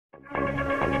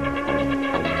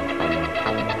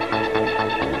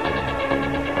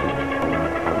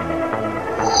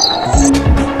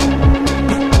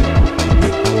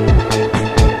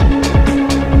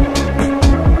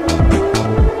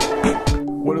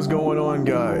is going on,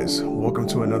 guys? Welcome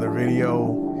to another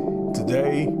video.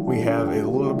 Today we have a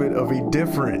little bit of a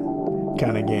different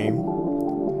kind of game.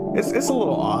 It's a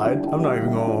little odd. I'm not even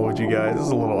gonna hold you guys.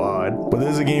 It's a little odd, but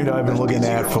this is a game that I've been looking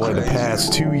at for like the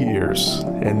past 2 years,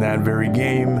 and that very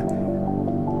game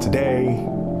today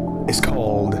is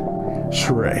called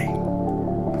Stray.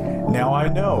 Now I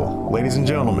know, ladies and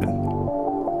gentlemen,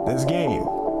 this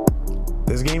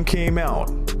game came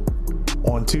out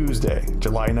on Tuesday,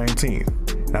 July 19th,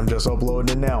 and I'm just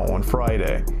uploading it now on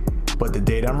Friday. But the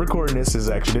date I'm recording this is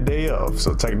actually the day of,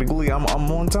 so technically I'm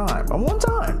on time. I'm on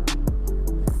time.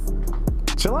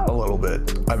 Chill out a little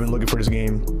bit. I've been looking for this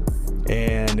game,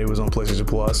 and it was on PlayStation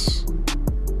Plus,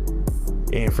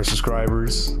 and for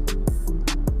subscribers,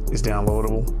 it's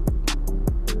downloadable.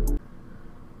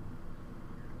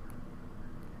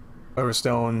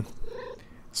 Everstone,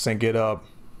 sync it up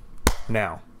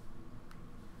now.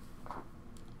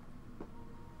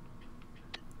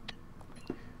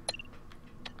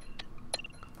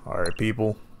 Alright,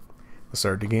 people, let's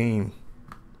start the game.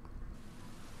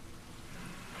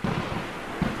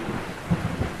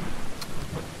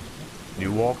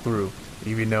 New walkthrough,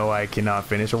 even though I cannot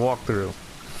finish a walkthrough.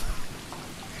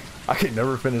 I can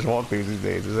never finish walkthroughs these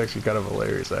days. It's actually kind of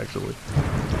hilarious, actually.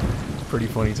 Pretty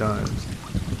funny times.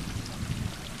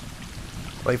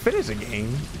 Like, finish a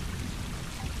game.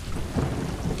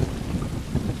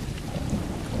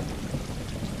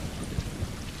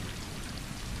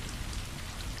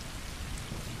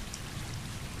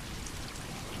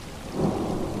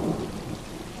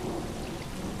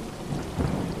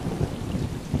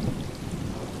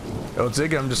 Oh, it's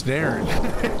like I'm just staring.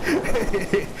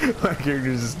 My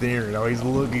character's just staring. Oh, he's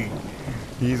looking.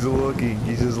 He's looking.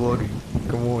 He's just looking.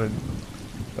 Come on.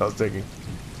 I was taking.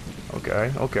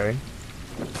 Okay. Okay.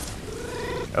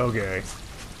 Okay.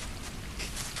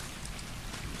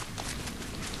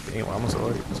 Damn, I almost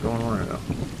already. What's going on right now?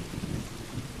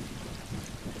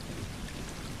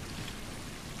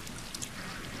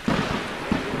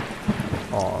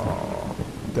 Oh,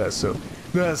 that's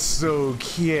so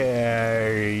cute.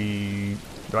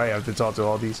 Do I have to talk to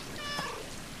all these?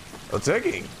 Oh,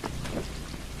 taking.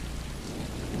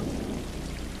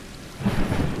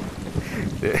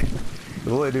 The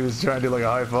little dude was trying to do like a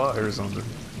high five or something.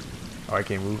 Oh, I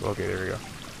can't move. Okay, there we go.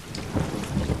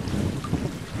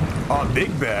 Oh,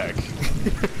 big bag.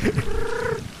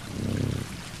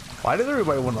 Why does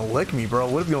everybody want to lick me, bro?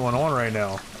 What is going on right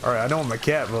now? Alright, I know I'm a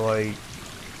cat, but like,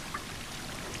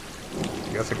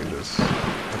 I guess I can just. Okay,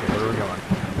 where are we going?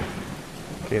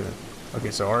 Okay then.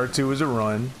 Okay, so R2 is a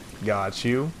run. Got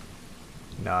you.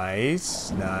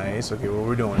 Nice, nice. Okay, what are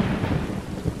we doing?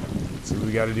 Let's see what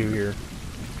we got to do here.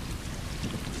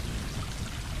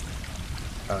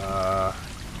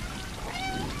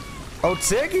 Oh,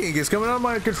 ticking! It's coming out of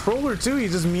my controller too.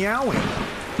 He's just meowing.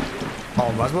 Oh,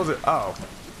 am I supposed to? Oh,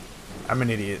 I'm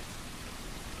an idiot.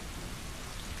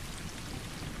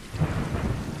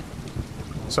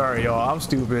 Sorry, y'all. I'm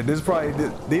stupid. This is probably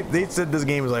they said this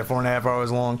game is like 4.5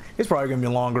 hours long. It's probably gonna be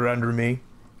longer under me.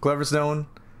 Cleverstone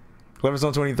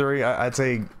 23. I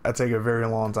take a very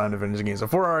long time to finish the game. So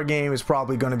 4-hour game is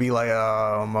probably gonna be like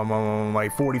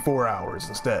 44 hours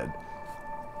instead.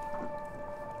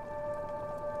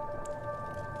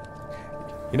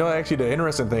 You know, actually, the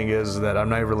interesting thing is that I'm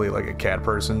not really like a cat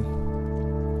person,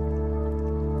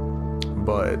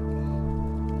 but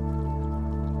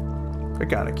they're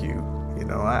kind of cute. You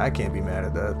know, I can't be mad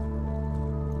at that.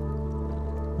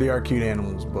 They are cute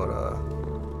animals, but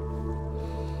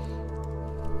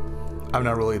I'm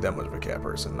not really that much of a cat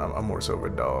person. I'm more so of a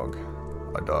doggo.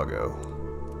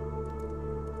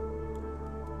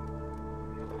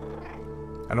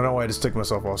 I don't know why I just took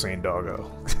myself off saying doggo.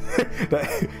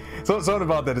 Something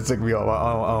about that took me off.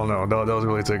 I don't know. That was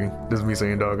really ticking. Just me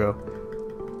saying doggo.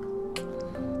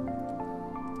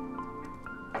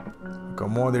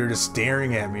 Come on, they're just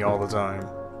staring at me all the time.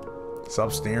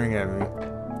 Stop staring at me.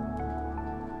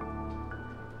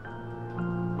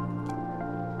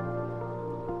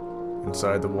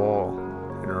 Inside the wall.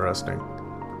 Interesting.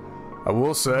 I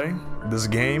will say, this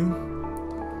game,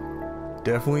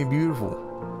 definitely beautiful.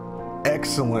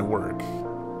 Excellent work.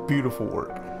 Beautiful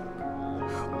work.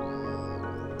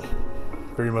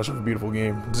 Very much of a beautiful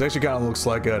game. This actually kind of looks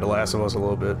like The Last of Us a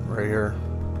little bit right here.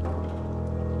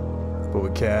 But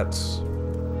with cats.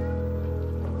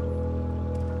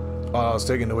 Oh, I was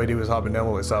taking the way he was hopping down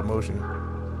with stop motion.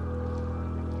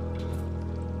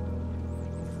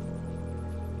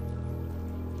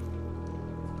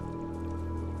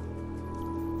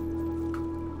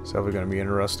 It's definitely going to be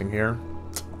interesting here.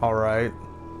 Alright.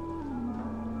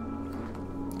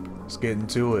 Let's get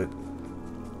into it.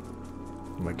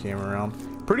 My camera around.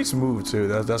 pretty smooth too.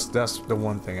 That's the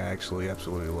one thing I actually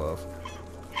absolutely love.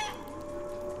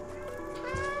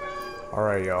 All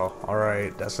right, y'all. All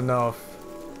right, that's enough.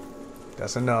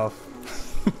 That's enough.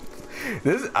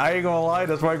 This, I ain't gonna lie,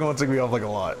 that's probably gonna take me off like a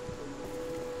lot.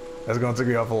 That's gonna take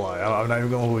me off a lot. I'm not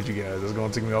even gonna hold you guys. That's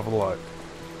gonna take me off a lot.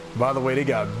 By the way, they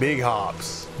got big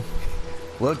hops.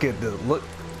 Look at the look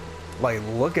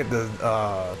at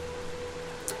the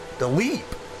leap.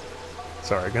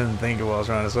 Sorry, I couldn't think of what I was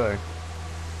trying to say.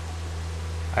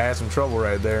 I had some trouble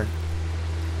right there. Am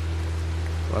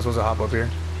I supposed to hop up here?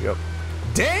 Yep.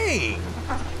 Dang!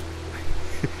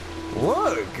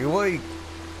 Look, like,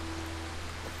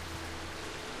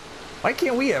 why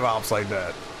can't we have hops like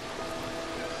that?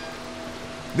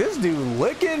 This dude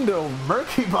licking the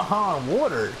murky behind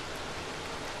water.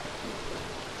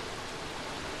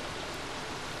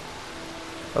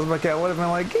 I was my cat would have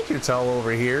been like, get your towel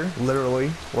over here, literally,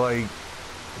 like,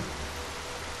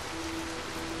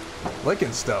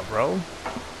 licking stuff, bro.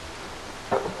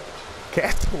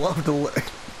 Cats love to lick.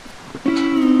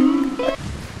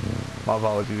 My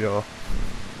apologies, y'all.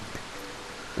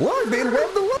 Look, they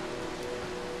love the lick.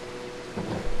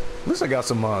 At least I got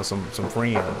some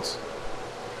friends.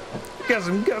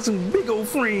 Got some big old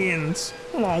friends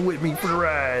along with me for the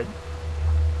ride.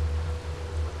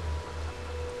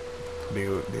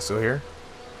 They still here?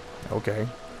 Okay.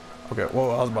 Okay.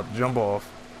 Whoa, I was about to jump off.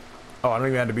 Oh, I don't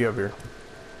even have to be up here.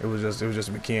 It was just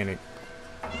a mechanic.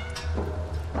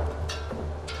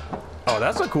 Oh,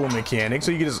 that's a cool mechanic. So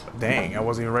you can just, dang, I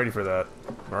wasn't even ready for that.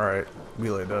 All right,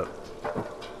 we laid up. All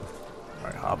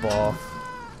right, hop off.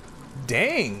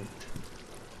 Dang,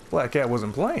 Black Cat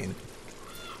wasn't playing.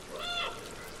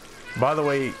 By the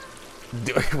way,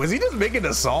 was he just making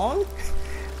a song?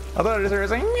 I thought I just heard it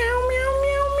saying meow meow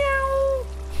meow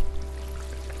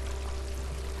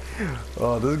meow.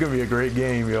 Oh, this is gonna be a great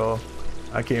game, y'all.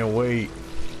 I can't wait.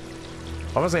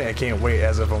 I'm gonna say I can't wait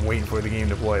as if I'm waiting for the game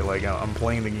to play. Like, I'm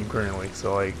playing the game currently,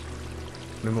 so like,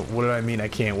 what did I mean I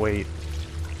can't wait?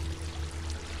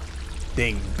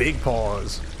 Dang, big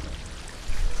pause.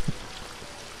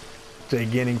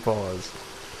 Gigantic pause.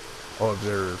 Oh,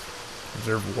 observe.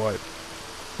 Observe what?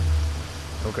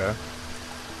 Okay.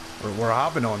 We're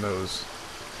hopping on those.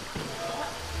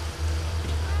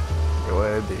 Go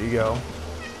ahead, there you go.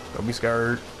 Don't be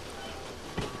scared.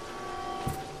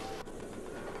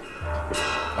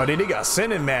 Oh, they got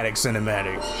cinematic.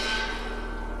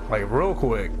 Like, real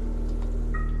quick.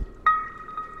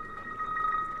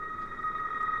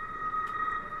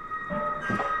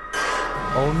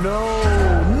 Oh no!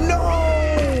 No!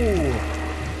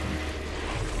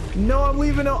 No, I'm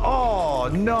leaving it. Oh,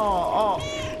 no. Oh.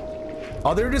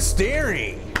 Oh, they're just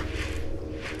staring.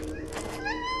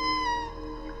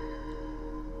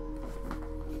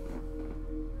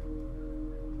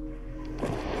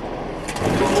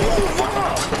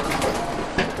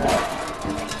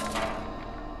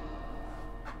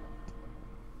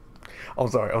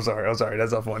 I'm sorry.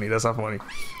 That's not funny. That's not funny.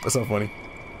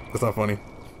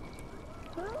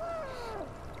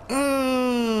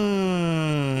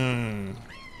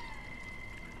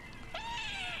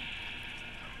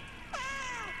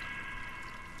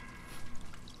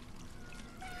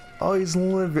 Oh, he's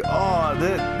living. Oh,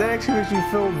 that actually makes me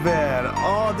feel bad.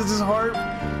 Oh, this is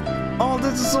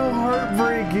so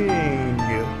heartbreaking.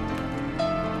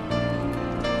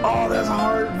 Oh, that's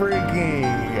heartbreaking.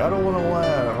 I don't want to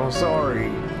laugh. I'm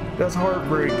sorry. That's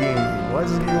heartbreaking. Why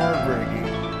is this game heartbreaking?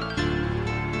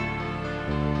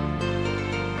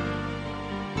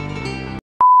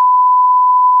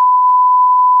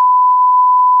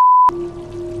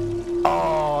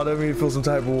 Oh, that made me feel some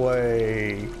type of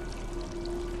way.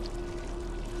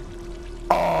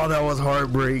 Oh, that was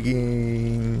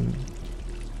heartbreaking.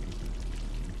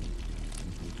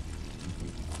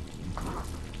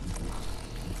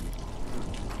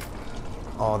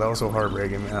 Oh, that was so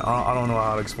heartbreaking, man. I don't know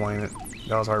how to explain it.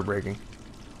 That was heartbreaking.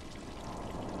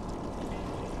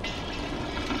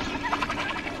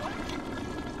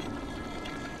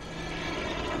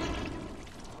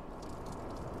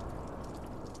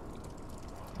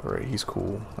 All right, he's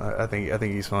cool. I think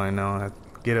he's fine now.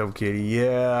 Get up, kitty.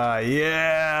 Yeah.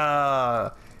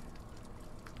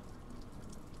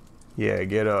 Yeah,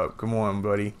 get up. Come on,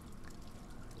 buddy.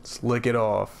 Slick it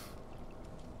off.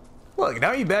 Look,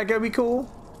 now he back up. He cool.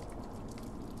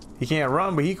 He can't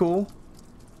run, but he cool.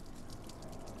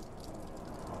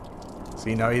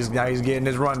 See, now he's getting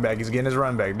his run back.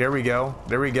 There we go.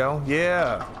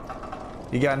 Yeah.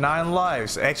 You got 9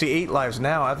 lives. Actually 8 lives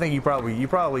now. I think you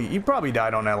probably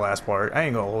died on that last part. I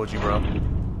ain't gonna hold you, bro.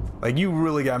 Like, you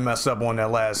really got messed up on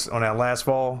that last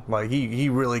fall. Like, he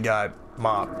really got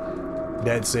mopped.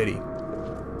 Dead City.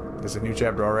 It's a new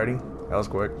chapter already? That was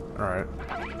quick. Alright.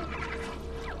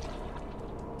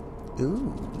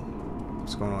 Ooh.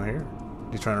 What's going on here?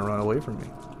 He's trying to run away from me.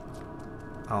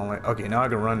 I don't like... Okay, now I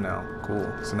can run now. Cool.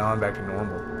 So now I'm back to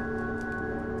normal.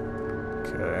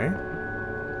 Okay.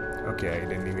 Okay, I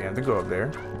didn't even have to go up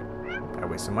there. I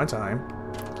wasted my time.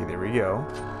 Okay, there we go.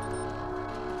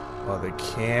 Oh, the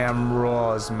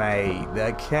cameras, mate.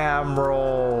 The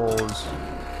cameras.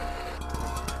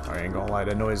 I ain't gonna lie,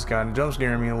 that noise is kind of jump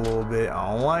scaring me a little bit.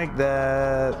 I don't like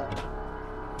that.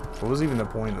 What was even the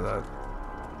point of that?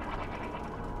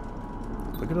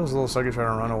 Look at those little suckers trying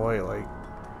to run away. Like,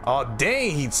 oh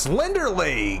dang, he's slender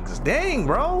legs. Dang,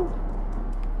 bro.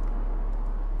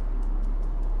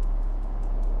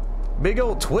 Big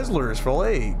old Twizzlers for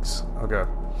legs. Okay.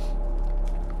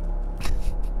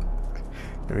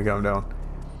 Let me calm down.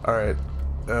 All right.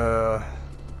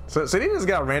 So they just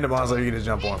got random ones that you can just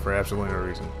jump on for absolutely no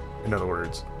reason. In other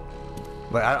words,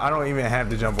 like I don't even have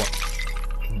to jump on.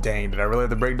 Dang, did I really have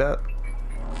to break that?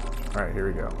 All right, here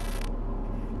we go.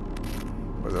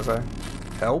 What does that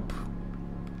say? Help?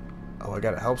 Oh, I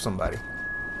gotta help somebody.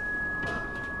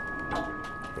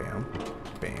 Bam,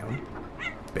 bam,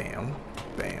 bam,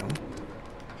 bam,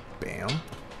 bam,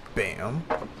 bam.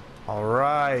 All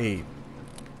right.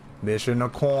 Mission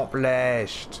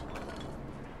accomplished.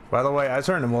 By the way, I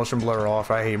turned the motion blur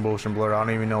off. I hate motion blur. I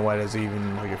don't even know why that's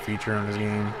even like a feature in this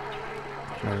game.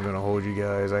 I'm not even gonna hold you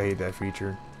guys. I hate that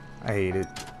feature. I hate it.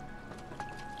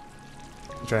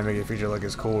 I'm trying to make it feature like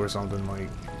it's cool or something. Like,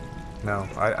 no,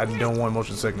 I don't want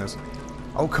motion sickness.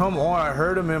 Oh come on! I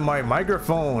heard him in my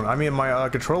microphone. I mean my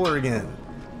controller again.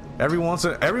 Every once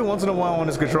in a while on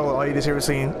this controller, all you just hear is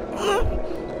saying,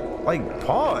 like,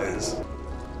 pause.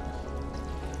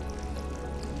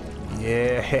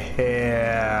 Yeah.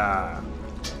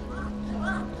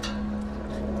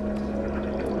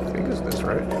 I think it's this,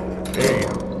 right? There you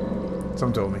go.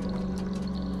 Some told me.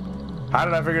 How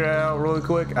did I figure that out really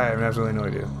quick? I have absolutely no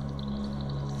idea.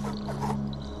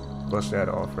 Bust that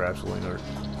off for absolutely no.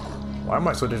 Why am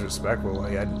I so disrespectful?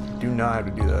 Like, I do not have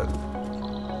to do that.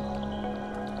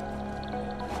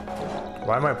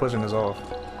 Why am I pushing this off?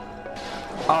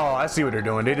 Oh, I see what they're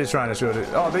doing. They're just trying to show it.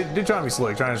 Oh, they're trying to be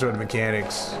slick, trying to show the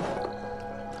mechanics.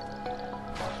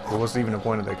 But what's even the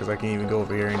point of that? Because I can't even go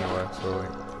over here anyway. So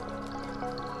like,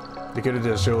 they could have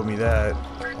just showed me that.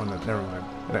 On the, never mind.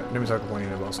 Let me start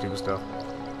complaining about stupid stuff.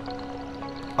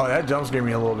 Oh, that jump scared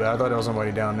me a little bit. I thought there was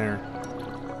somebody down there.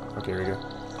 Okay, here we go.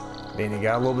 Then you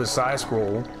got a little bit of side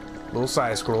scroll. Little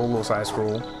side scroll. Little side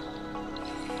scroll.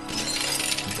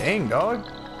 Dang, dog.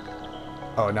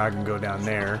 Oh, now I can go down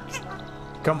there.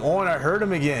 Come on, I heard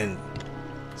him again.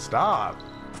 Stop.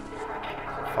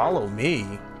 Follow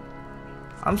me.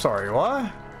 I'm sorry,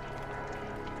 what?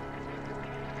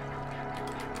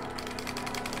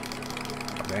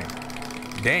 Oh, dang.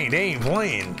 Dang, they ain't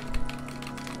playing.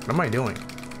 What am I doing?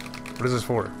 What is this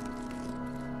for?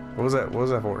 What was that? What was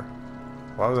that for?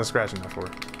 Why was I scratching that for?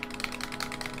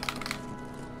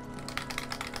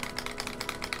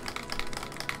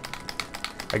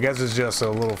 I guess it's just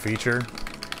a little feature.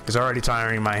 It's already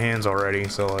tiring my hands already,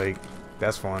 so like,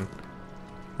 that's fun.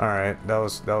 All right, that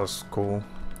was cool.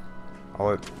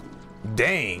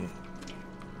 Dang.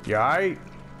 You alright?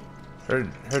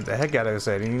 Heard the heck out of his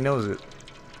head, and he knows it.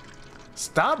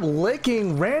 Stop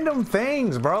licking random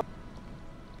things, bro.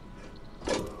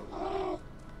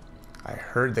 I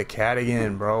heard the cat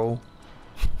again, bro.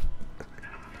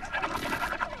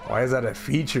 Why is that a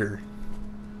feature?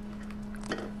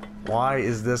 Why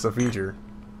is this a feature?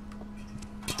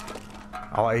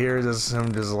 All I hear is just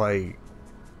him just like,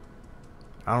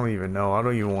 I don't even know. I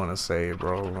don't even want to say it,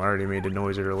 bro. I already made the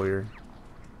noise earlier.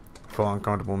 I feel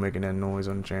uncomfortable making that noise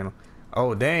on the channel.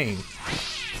 Oh, dang.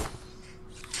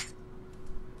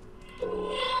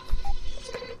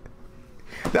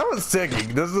 That was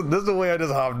ticking. This is the way I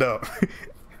just hopped up.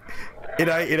 and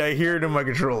I hear it in my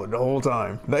controller the whole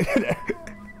time.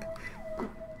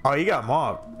 Oh, he got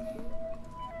mobbed.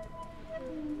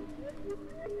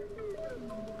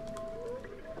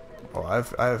 Oh, I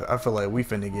feel like we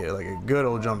finna get like a good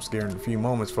old jump scare in a few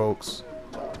moments, folks.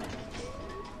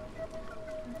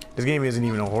 This game isn't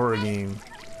even a horror game.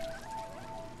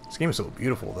 This game is so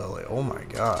beautiful though. Like, oh my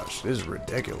gosh, this is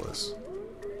ridiculous.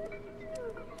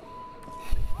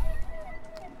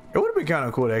 It would have been kind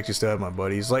of cool to actually still have my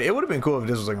buddies. Like, it would have been cool if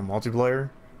this was like a multiplayer,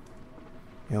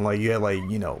 and like you had like,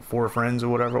 you know, 4 friends or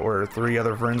whatever, or 3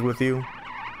 other friends with you.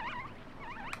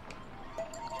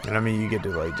 And I mean, you get to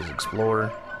like just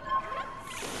explore.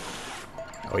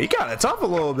 Oh, you got it tough a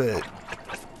little bit.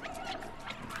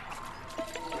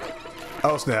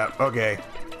 Oh snap! Okay.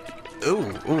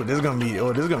 Ooh, this is gonna be.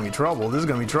 Oh, this is gonna be trouble. This is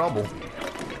gonna be trouble.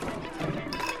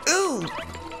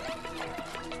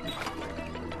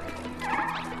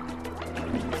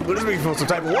 But this makes me feel some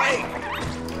type of way.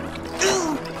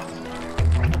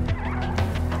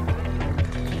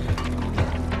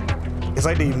 It's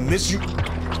like they miss you.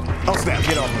 Oh snap,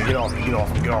 get off me, get off me, get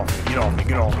off me, get off me, get off me,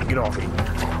 get off me, get off me.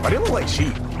 Why do they look like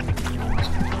sheep?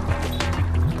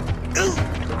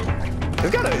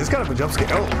 It's kind of a jump scare.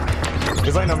 Oh,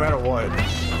 it's like no matter what.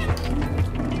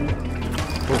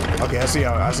 Ooh, okay, I see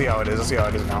how it is. I see how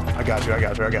it is now. I got you. I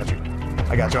got you. I got you.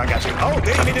 I got you. I got you. Oh,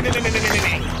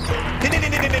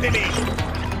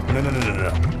 no.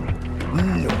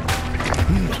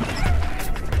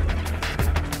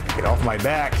 Get off my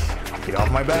back. Get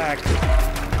off my back.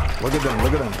 Look at them.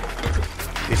 Look at them.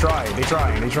 They trying. They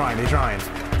trying. They trying. They trying.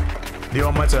 They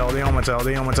on my tail. They on my tail.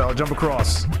 They on my tail. Jump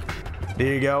across.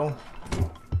 There you go.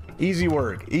 Easy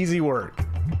work. Easy work.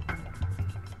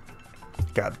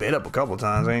 Got bit up a couple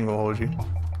times. I ain't gonna hold you.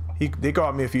 They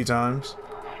caught me a few times.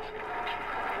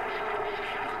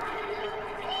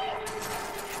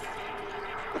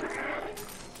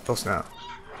 Oh snap.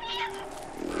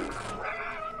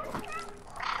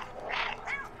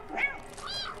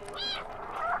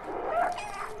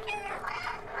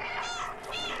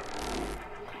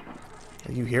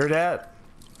 You hear that?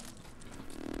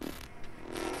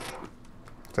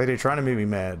 It's like they're trying to make me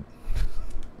mad.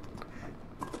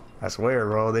 I swear,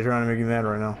 bro, they're trying to make me mad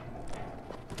right now.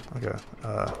 Okay,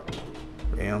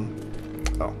 bam.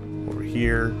 Oh, over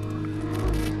here.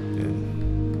 And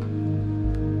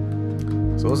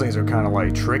so those things are kind of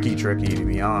like tricky, to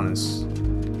be honest.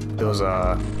 Those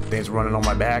things running on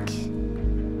my back.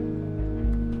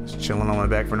 Just chilling on my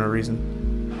back for no reason.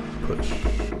 Push.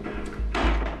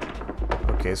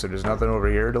 Okay, so there's nothing over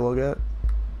here to look at.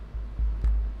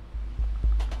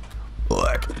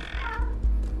 Black.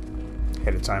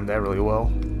 Had to time that really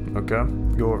well. Okay,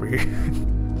 go over here.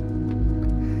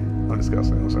 I'm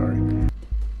disgusting, I'm sorry.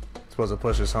 Supposed to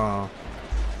push this, huh?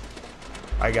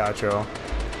 I got y'all.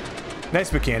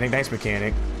 Nice mechanic, nice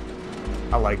mechanic.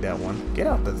 I like that one. Get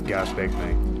out the gosh big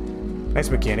thing. Nice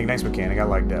mechanic, I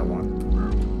like that one.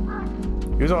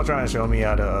 He was all trying to show me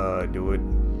how to do it.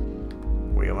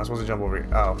 Wait, am I supposed to jump over here?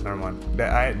 Oh, never mind.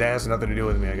 That has nothing to do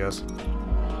with me, I guess.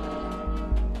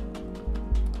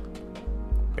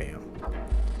 Bam.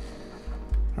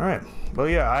 Alright. Well,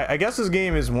 yeah, I guess this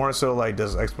game is more so like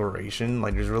does exploration.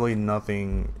 Like, there's really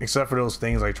nothing, except for those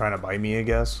things like trying to bite me, I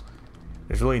guess.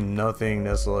 There's really nothing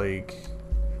that's like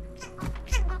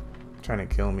trying to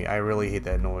kill me. I really hate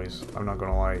that noise. I'm not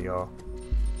gonna lie to y'all.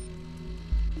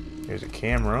 There's a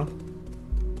camera.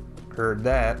 Heard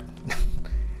that.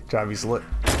 Try to be slick.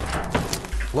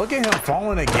 Look at him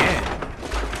falling again.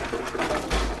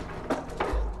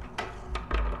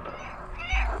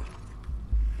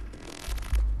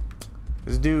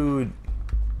 This dude.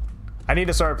 I need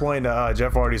to start playing the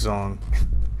Jeff Hardy song.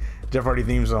 Jeff Hardy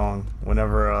theme song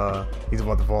whenever he's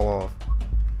about to fall off.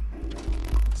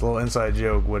 It's a little inside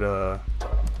joke with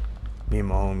me and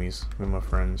my homies, with my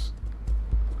friends.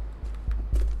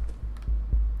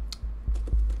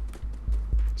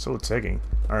 So ticking.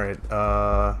 Alright,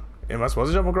 am I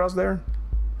supposed to jump across there?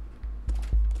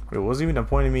 Wait, what was even the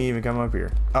point of me even coming up here?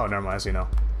 Oh, never mind, I see now.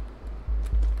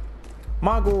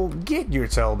 Mongol, get your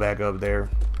tail back up there.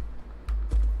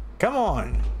 Come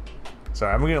on.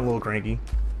 Sorry, I'm getting a little cranky.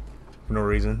 For no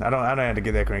reason. I don't have to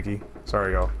get that cranky.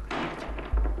 Sorry, y'all.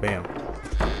 Bam.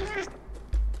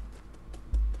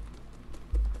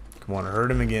 Come on, I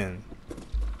heard him again.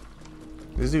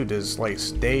 This dude just like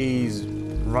stays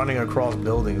running across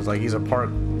buildings like he's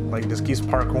like just keeps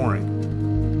parkouring.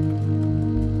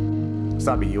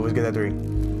 Stop it, you always get that 3.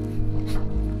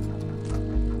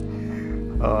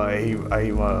 I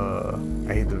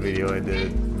hate the video I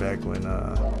did back when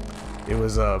it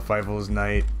was FIFO's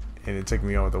night and it took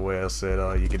me off the way I said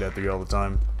you get that 3 all the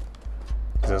time.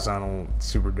 Cause that sounded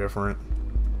super different.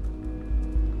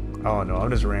 Oh no,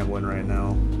 I'm just rambling right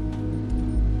now.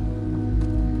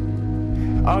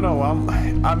 I don't know,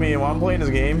 I mean, while I'm playing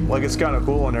this game, like, it's kind of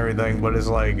cool and everything, but it's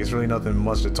like, it's really nothing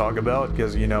much to talk about,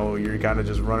 because, you know, you're kind of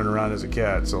just running around as a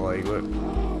cat, so, like,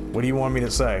 what do you want me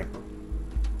to say?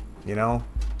 You know?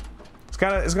 It's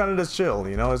kind of just chill,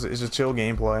 you know? It's just chill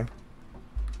gameplay.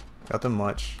 Nothing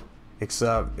much.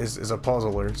 Except, it's a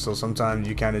puzzler, so sometimes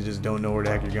you kind of just don't know where the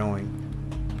heck you're going.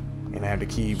 And I have to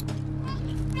keep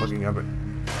looking up it.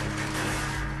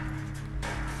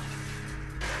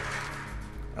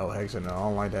 Oh, heck no, I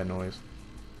don't like that noise.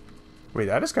 Wait,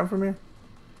 did I just come from here?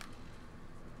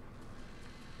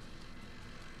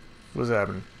 What's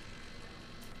happening?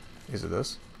 Is it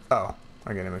this? Oh,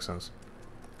 okay, that makes sense.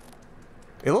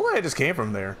 It looked like I just came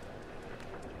from there.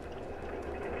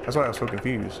 That's why I was so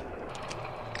confused.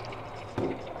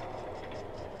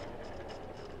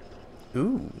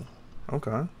 Ooh.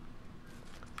 Okay.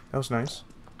 That was nice.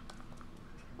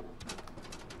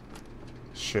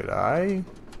 Should I?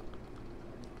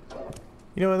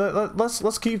 You know what,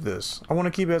 let's keep this. I want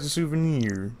to keep it as a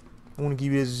souvenir. I want to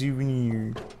keep it as a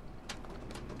souvenir.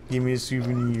 Give me a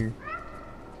souvenir.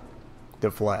 The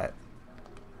flat.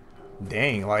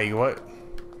 Dang, like what?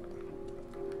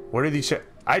 Where did he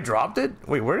I dropped it?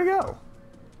 Wait, where'd it go?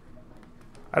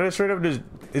 I just straight up it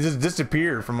just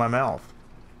disappeared from my mouth.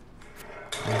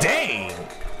 Dang!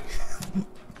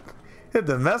 Hit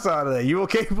the mess out of that. You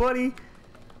okay, buddy?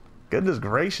 Goodness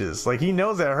gracious. Like, he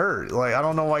knows that hurt. Like, I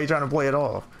don't know why you're trying to play it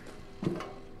off.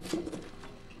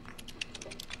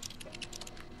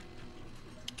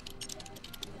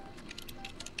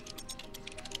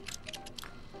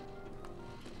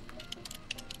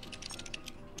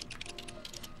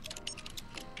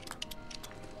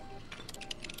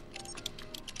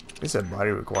 They said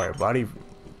body required. Body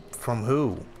from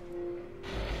who?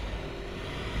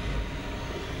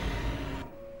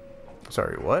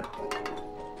 Sorry, what?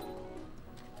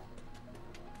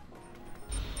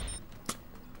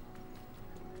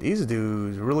 These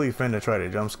dudes really finna try to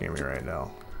jump scare me right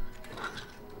now.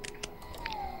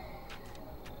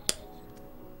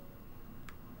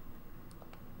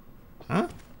 Huh?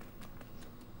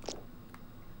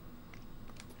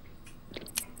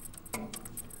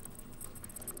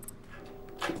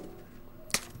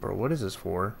 Bro, what is this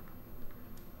for?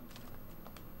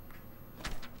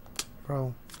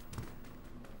 Bro.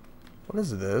 What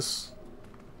is this?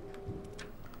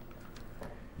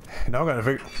 Now I'm gonna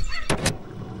figure.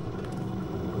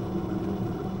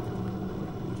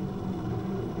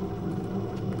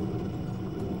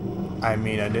 I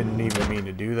mean, I didn't even mean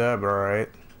to do that, but alright.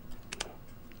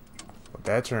 But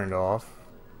that turned off.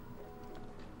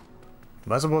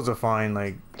 Am I supposed to find,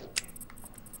 like...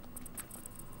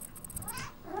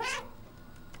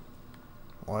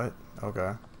 What?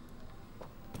 Okay.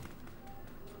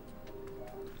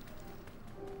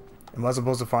 Am I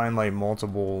supposed to find, like,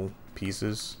 multiple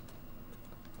pieces?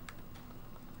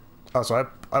 Oh, so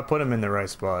I put them in the right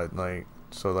spot, like,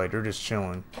 so, like, they're just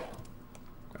chilling.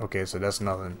 Okay, so that's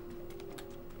nothing.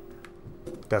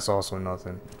 That's also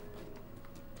nothing.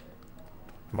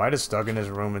 Am I just stuck in this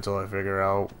room until I figure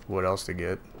out what else to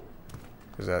get?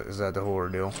 Is that the whole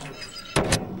ordeal?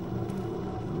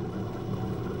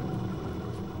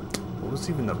 What was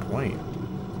even the point?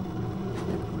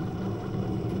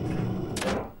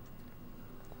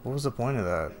 What was the point of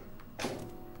that?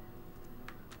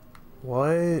 What?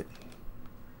 Wait,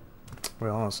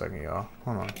 hold on a second, y'all.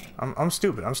 Hold on. I'm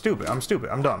stupid. I'm stupid. I'm stupid.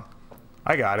 I'm dumb.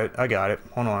 I got it. I got it.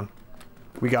 Hold on.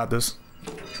 We got this.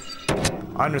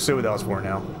 I understood what that was for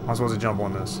now. I'm supposed to jump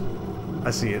on this. I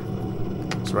see it.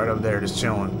 It's right up there, just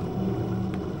chilling.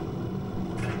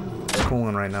 It's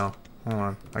cooling right now. Hold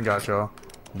on. I got y'all.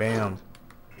 Bam.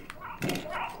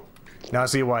 Now I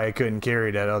see why I couldn't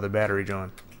carry that other battery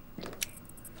joint.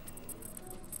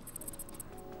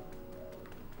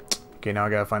 Okay, now I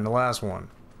gotta find the last one.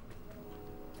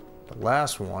 The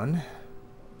last one.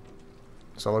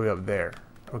 It's all the way up there.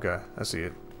 Okay, I see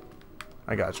it.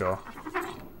 I got y'all.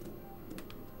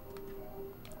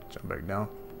 Jump back down.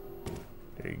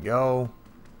 There you go.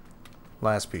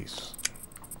 Last piece.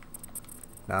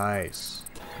 Nice.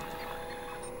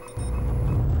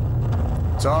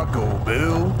 Taco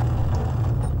Bill.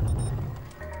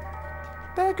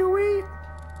 Bakery.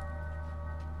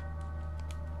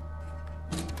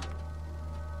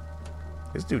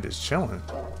 This dude is chilling.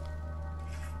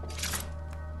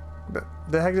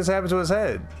 The heck just happened to his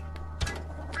head?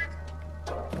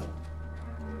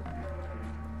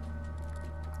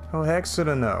 Oh, heck should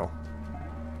I know?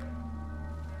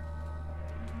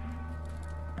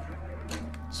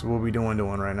 So what we doing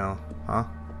right now, huh?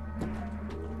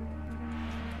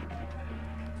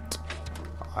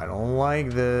 I don't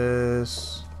like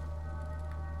this.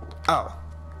 Oh,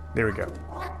 there we go.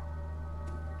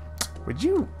 Would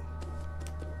you?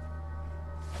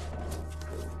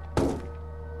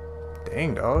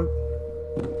 Dang, dog.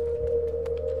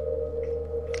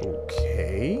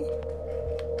 Okay.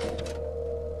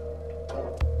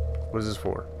 What is this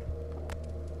for?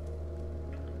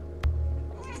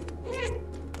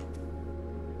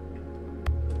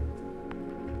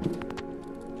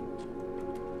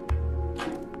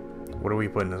 What are we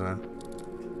putting this in?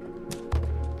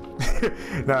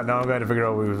 Now I'm going to figure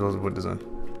out what we were supposed to put this in.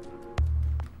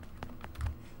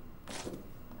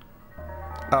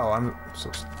 Oh, I'm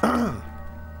so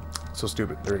so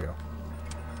stupid. There we go.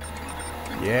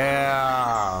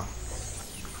 Yeah.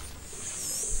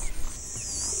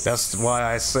 That's why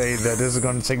I say that this is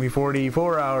going to take me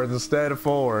 44 hours instead of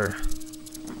 4.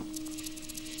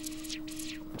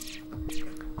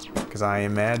 Cause I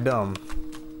ain't mad dumb.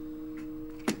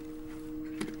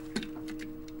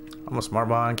 I'm a smart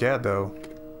behind cat though.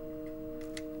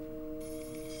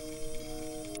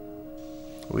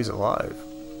 Oh, he's alive.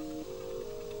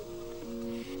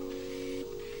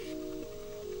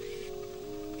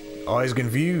 Oh, he's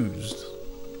confused.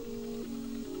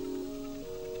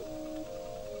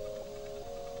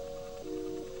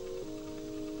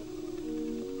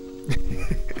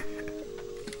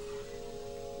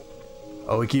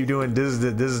 Oh, we keep doing this.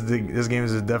 This game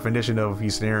is the definition of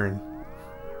he's staring.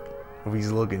 Of he's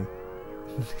looking.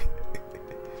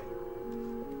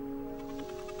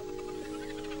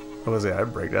 What was it? I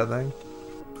break that thing?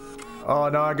 Oh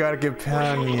no, I got a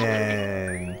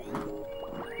companion.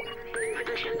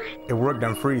 It worked.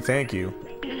 I'm free. Thank you.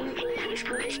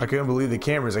 I couldn't believe the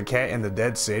camera's a cat in the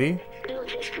dead city.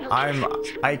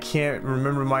 I can't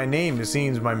remember my name. It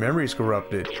seems my memory's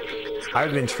corrupted.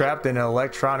 I've been trapped in an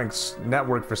electronics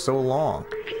network for so long.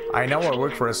 I know I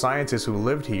work for a scientist who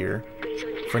lived here.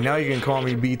 For now, you can call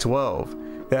me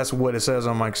B12. That's what it says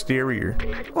on my exterior.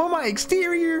 On my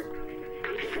exterior?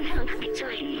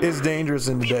 It's dangerous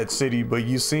in the dead city, but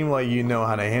you seem like you know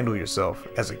how to handle yourself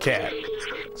as a cat.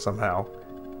 Somehow.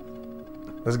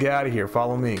 Let's get out of here.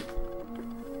 Follow me.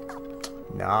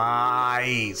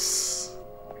 Nice.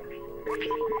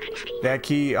 That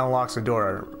key unlocks the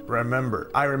door.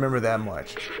 I remember that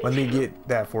much. Let me get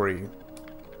that for you.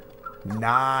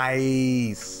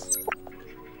 Nice.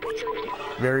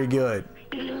 Very good.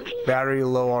 Battery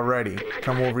low already.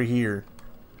 Come over here.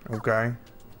 Okay.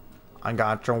 I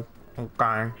got you.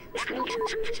 Okay.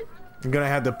 You're gonna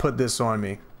have to put this on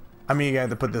me. I mean, you have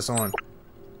to put this on.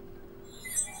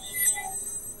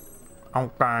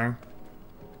 Okay.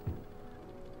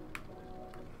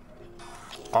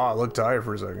 Oh, I look tired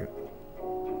for a second.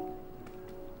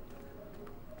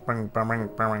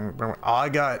 Oh, I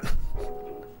got...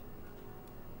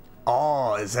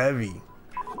 Oh, it's heavy.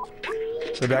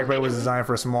 The backpack was designed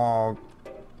for small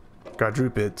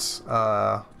quadrupeds,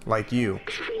 like you.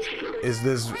 Is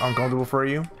this uncomfortable for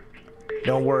you?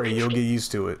 Don't worry, you'll get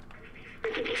used to it.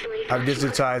 I've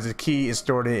digitized the key and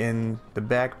stored it in the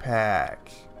backpack.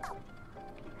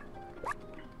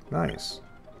 Nice.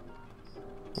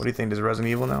 What do you think? Does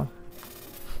Resident Evil now?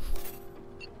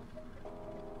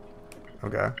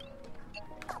 Okay.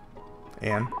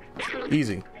 And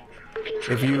easy.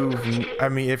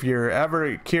 If you're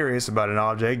ever curious about an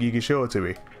object, you can show it to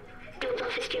me.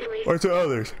 Or to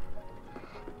others.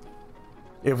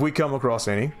 If we come across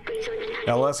any.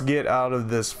 Now let's get out of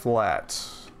this flat.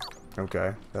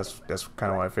 Okay, that's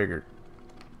kind of what I figured.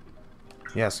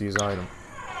 Yes, use item.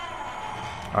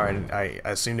 Alright,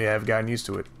 I seem to have gotten used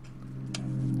to it.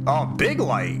 Oh, big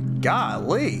light!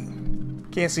 Golly!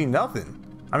 Can't see nothing.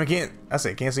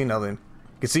 Can't see nothing.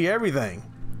 Can see everything.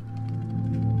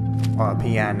 Oh,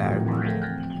 piano.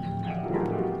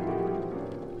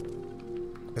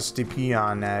 It's the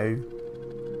piano.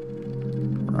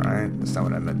 Alright, that's not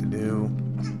what I meant to do.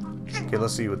 Okay,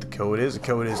 let's see what the code is. The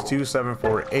code is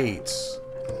 2748.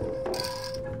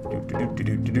 Okay,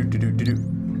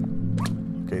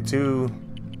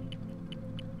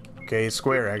 okay, it's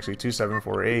square actually.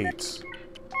 2748.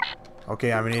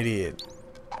 Okay, I'm an idiot.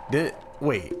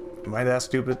 Wait, am I that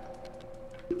stupid?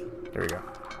 There we go.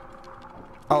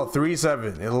 Oh,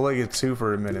 37. It looked like it's 2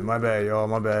 for a minute. My bad, y'all.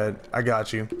 My bad. I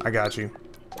got you.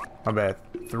 My bad.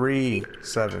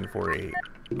 3748.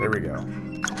 There we go.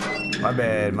 My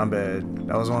bad.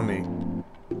 That was on me.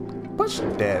 Push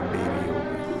that baby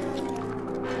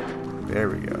over. There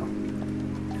we go.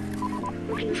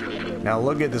 Now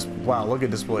look at this. Wow, look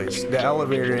at this place. The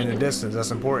elevator in the distance.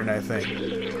 That's important, I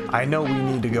think. I know we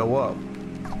need to go up.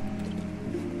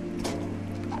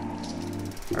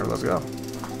 Alright, let's go.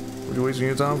 What are you wasting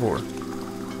your time for?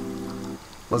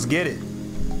 Let's get it.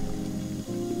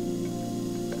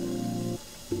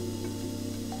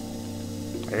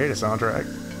 I hear the soundtrack.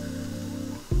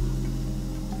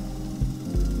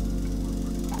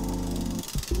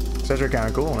 Such a kind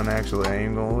of cool one, actually. I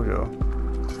ain't gonna hold y'all.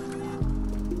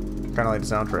 Kind of like the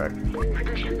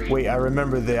soundtrack. Wait, I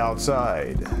remember the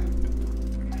outside.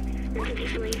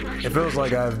 It feels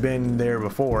like I've been there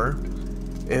before.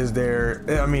 Is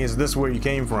this where you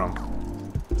came from?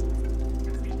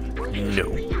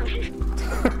 No.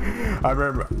 I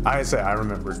remember.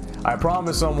 I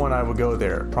promised someone I would go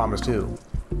there. Promise two.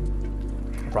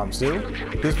 Promise two?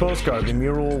 This postcard, the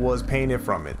mural was painted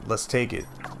from it. Let's take it.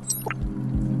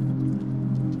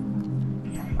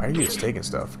 Why are you just taking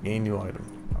stuff? Gain new item.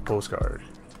 A postcard.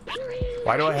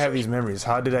 Why do I have these memories?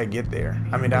 How did I get there?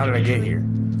 How did I get here?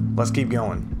 Let's keep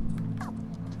going.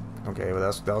 Okay, well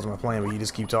that was my plan, but you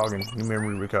just keep talking. New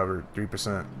memory recovered,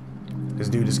 3%. This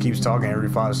dude just keeps talking every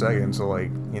 5 seconds, so like,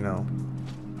 you know,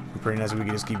 it'd be pretty nice if we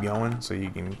could just keep going, so you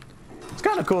can. It's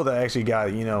kind of cool that I actually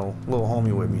got, you know, a little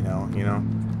homie with me now. You know,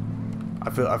 I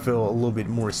feel a little bit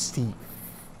more safe.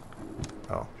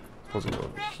 Oh, supposed to go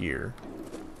over here.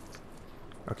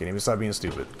 Okay, let me stop being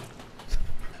stupid.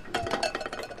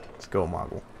 Let's go,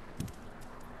 Moggle.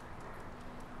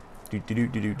 Wait.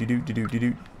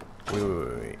 Hold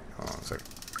on a second.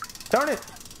 Darn it!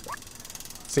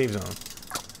 Save zone.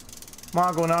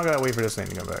 Moggle, now I gotta wait for this thing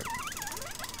to come back.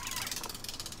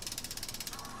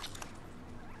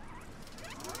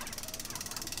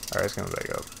 Alright, it's coming back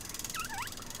up.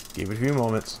 Give it a few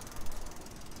moments.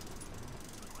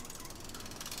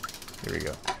 Here we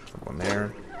go. One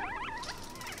there.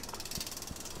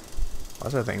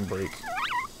 Why's that thing break?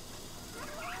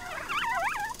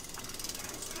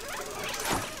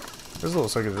 This little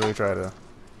sucker's really try to.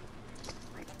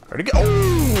 Where'd it go?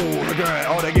 Oh, look at that.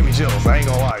 Oh, that gave me chills. I ain't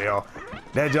gonna lie, y'all.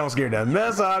 That jump scared the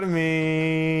mess out of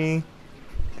me.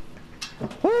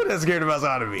 Woo, that scared the mess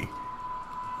out of me.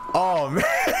 Oh, man.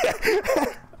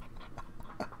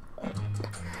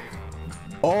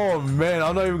 Oh, man.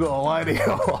 I'm not even gonna lie to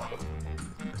y'all.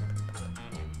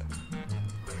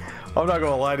 I'm not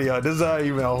gonna lie to y'all. This is not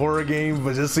even a horror game,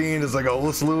 but just seeing it's like a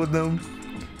whole slew of them.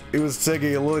 It was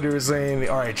taking a little. They were saying,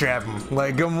 "All right, trap him."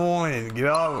 Like, come on, get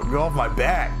off my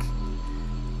back.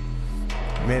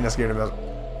 Man, that scared him out.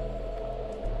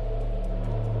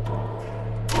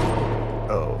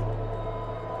 Oh,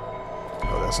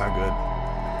 that's not good.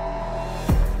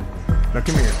 Now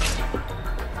come here.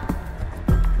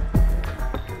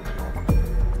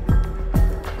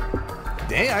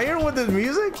 Dang, I hear him with this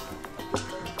music.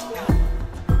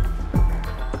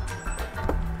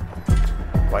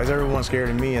 Why is everyone scared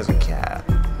of me as a cat?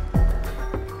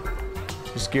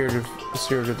 You're scared of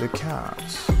the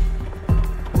cats.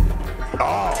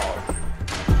 Oh!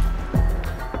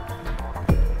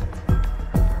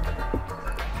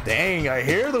 Dang, I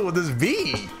hear them with this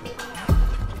V.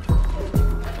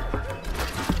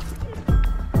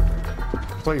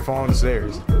 I thought you falling the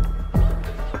stairs.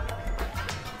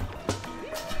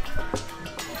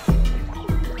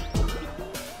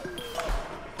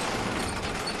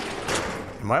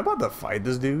 Am I about to fight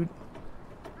this dude?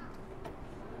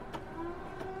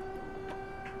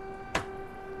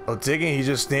 Oh, Tiggy, he's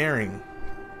just staring.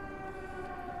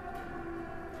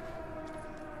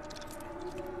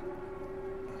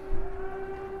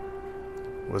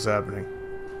 What's happening?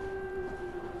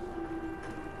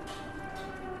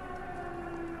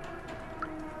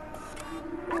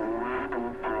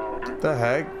 What the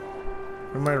heck?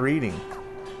 What am I reading?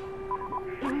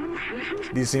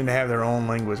 These seem to have their own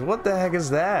language. What the heck is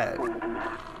that?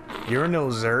 You're no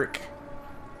Zerk.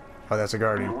 Oh, that's a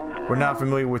guardian. We're not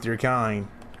familiar with your kind.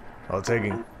 Oh,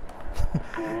 taking.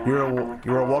 You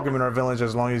are welcome in our village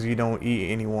as long as you don't eat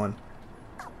anyone.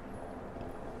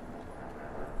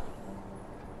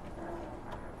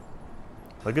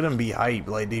 Look at them be hype.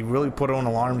 Like, they really put on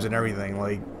alarms and everything.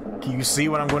 Like, can you see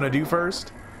what I'm going to do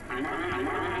first?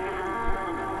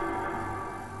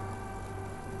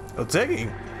 Oh, taking.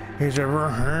 Here's a.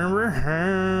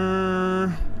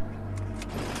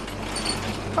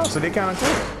 Oh, so they kind of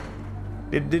cool.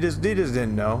 They just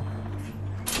didn't know.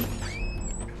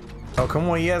 Oh, come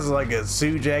on. He has like a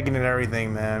suit jacket and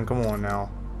everything, man. Come on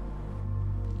now.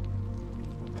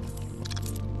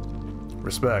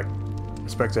 Respect.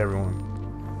 Respect to everyone.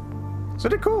 So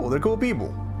they're cool. They're cool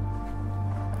people.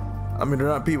 I mean, they're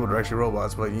not people. They're actually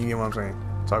robots, but you get what I'm saying.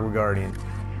 Talk with Guardian.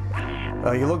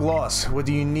 You look lost. What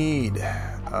do you need?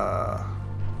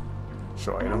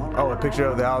 Show item. Oh, a picture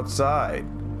of the outside.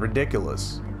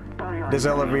 Ridiculous. This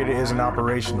elevator isn't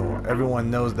operational. Everyone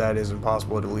knows that it's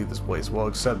impossible to leave this place. Well,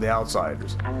 except the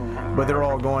outsiders. But they're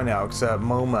all going now, except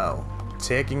Momo.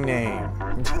 Taking name.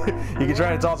 You can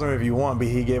try to talk to him if you want, but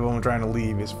he gave him trying to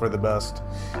leave. It's for the best.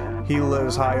 He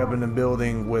lives high up in the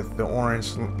building with the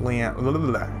orange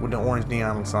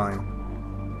neon sign.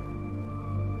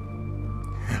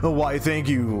 Why, thank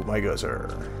you, my good sir.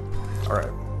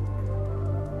 Alright.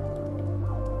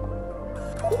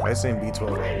 I say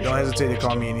B12. Don't hesitate to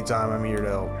call me anytime. I'm here to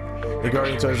help. The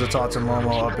guardian tells us to talk to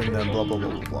Momo up in the blah blah blah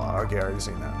blah blah. Okay, I already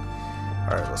seen that.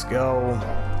 Alright, let's go.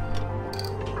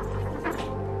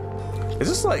 Is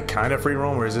this like kind of free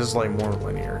roam or is this like more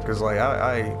linear? Because like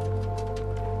it'd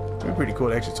be pretty cool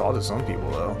to actually talk to some people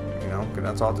though. You know, can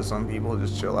I talk to some people,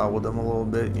 just chill out with them a little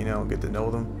bit, you know, get to know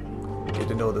them. Get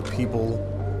to know the people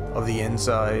of the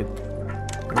inside.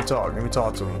 Let me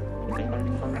talk to them.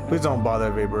 Please don't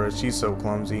bother Vapor. She's so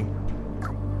clumsy.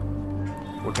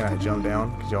 What, can I jump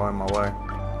down? Cause y'all in my way.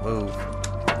 Move.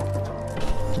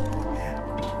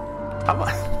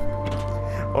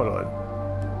 Hold on.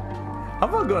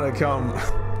 I'm not gonna come.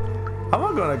 I'm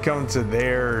not gonna come to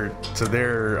their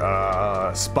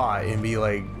spot and be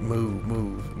like,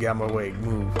 move, get out my way,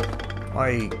 move.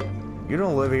 Like, you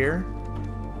don't live here.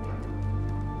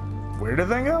 Where did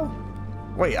they go?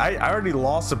 Wait, I already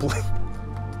lost the place.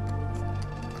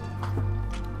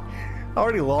 I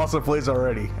already lost the place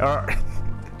already. All right.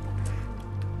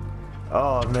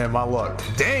 Oh man, my luck.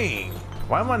 Dang.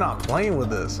 Why am I not playing with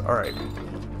this? All right.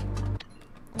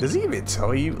 Does he even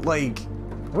tell you? Like,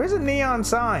 where's the neon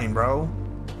sign, bro?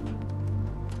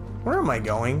 Where am I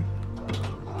going?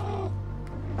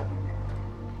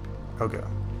 Okay.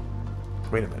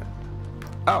 Wait a minute.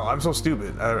 Oh, I'm so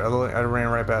stupid. I ran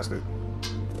right past it.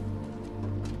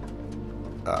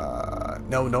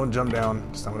 No, don't jump down.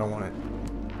 This time I don't want it.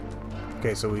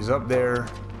 Okay, so he's up there.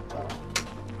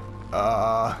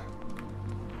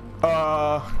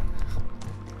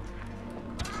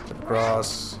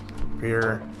 Across. Up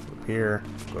here. Up here.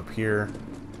 Up here.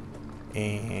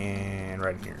 And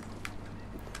right in here.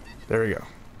 There we go.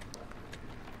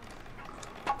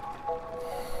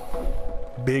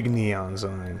 Big neon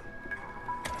sign.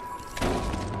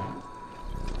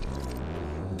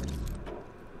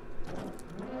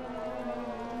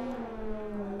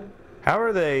 How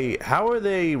are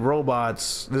they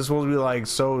robots? This will be like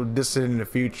so distant in the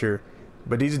future,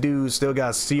 but these dudes still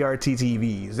got CRT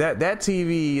TVs. That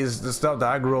TV is the stuff that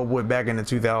I grew up with back in the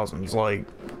 2000s, like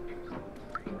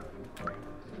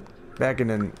back in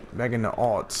the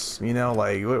aughts, you know,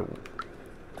 like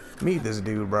meet this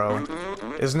dude, bro.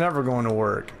 It's never going to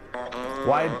work.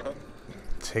 Why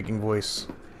taking voice?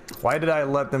 Why did I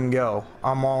let them go?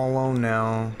 I'm all alone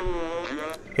now.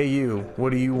 Hey you,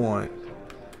 what do you want?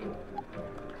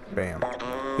 Bam.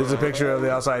 This is a picture of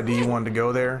the outside. Do you want to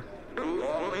go there?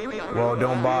 Well,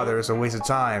 don't bother. It's a waste of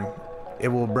time. It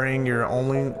will bring your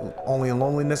only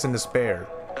loneliness and despair.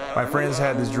 My friends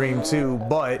had this dream too,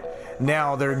 but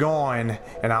now they're gone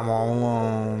and I'm all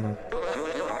alone.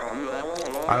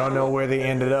 I don't know where they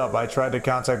ended up. I tried to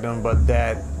contact them, but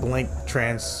that blink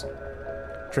transceiver,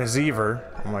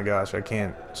 oh my gosh, I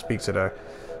can't speak today,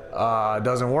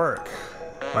 doesn't work.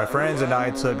 My friends and I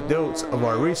took notes of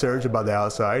our research about the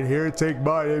outside. Here, take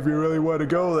mine if you really want to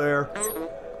go there.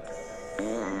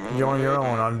 You're on your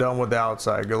own. I'm done with the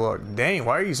outside. Good luck. Dang,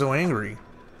 why are you so angry?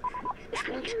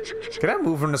 Can I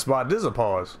move from the spot? This is a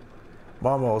pause.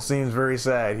 Momo seems very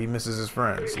sad. He misses his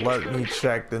friends. Let me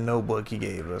check the notebook he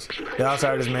gave us. The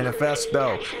outsider's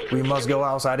manifesto. We must go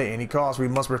outside at any cost. We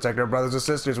must protect our brothers and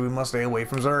sisters. We must stay away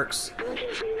from Zerks.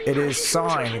 It is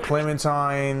signed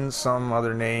Clementine, some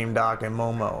other name, Doc, and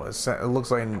Momo. It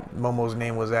looks like Momo's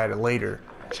name was added later.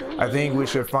 I think we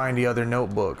should find the other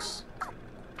notebooks.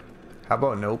 How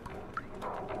about nope?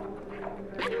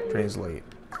 Translate.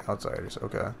 Outsiders,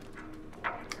 okay.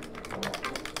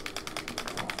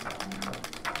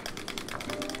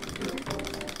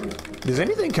 Does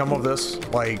anything come of this?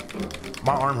 Like,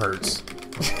 my arm hurts.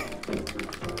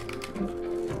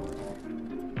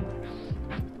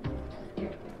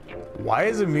 Why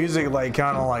is the music like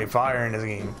kind of like fire in this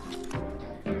game?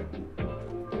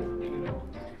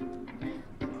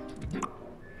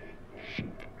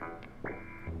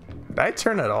 Did I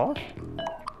turn it off?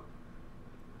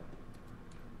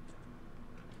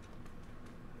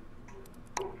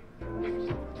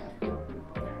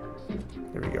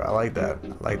 There we go. I like that. I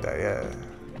like that. Yeah.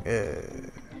 Yeah.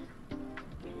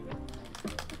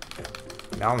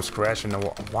 Now I'm scratching the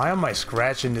wall. Why am I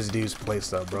scratching this dude's place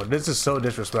stuff, bro? This is so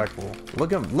disrespectful.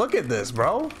 Look at this,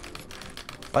 bro.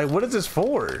 Like, what is this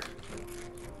for?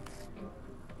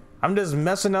 I'm just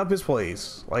messing up his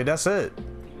place. Like, that's it.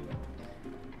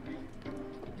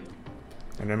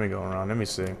 And let me go around. Let me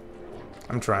see.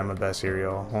 I'm trying my best here,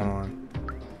 y'all. Hold on.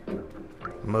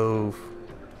 Move.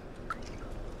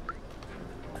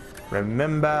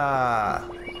 Remember.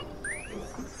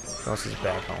 Else is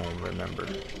back home, remember.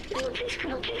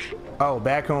 Oh,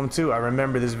 back home too. I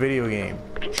remember this video game.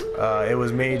 It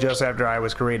was made just after I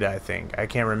was created, I think. I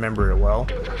can't remember it well.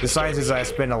 The science is I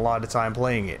spent a lot of time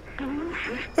playing it.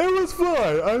 It was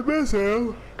fun. I miss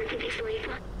him. I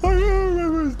can't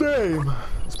remember his name.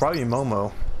 It's probably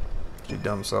Momo. You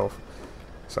dumb self.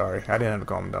 Sorry, I didn't have to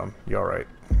call him dumb. You alright?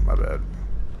 My bad.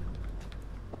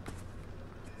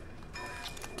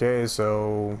 Okay,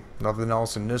 so nothing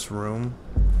else in this room.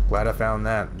 Glad I found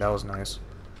that. That was nice.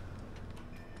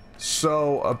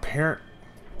 So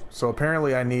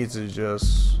apparently I need to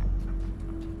just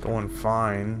go and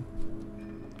find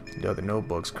the other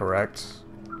notebooks, correct?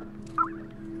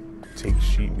 Take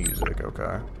sheet music,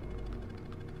 okay.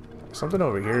 Something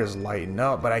over here is lighting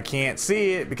up, but I can't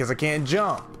see it because I can't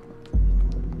jump.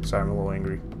 Sorry, I'm a little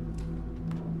angry.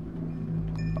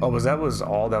 Oh, was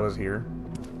all that was here?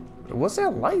 What's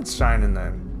that light shining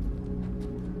then?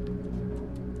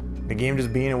 The game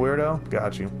just being a weirdo?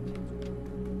 Got you.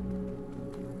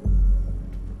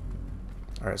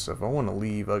 Alright, so if I want to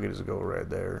leave, I could just go right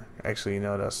there. Actually,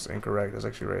 no, that's incorrect. That's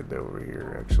actually right there over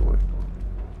here, actually.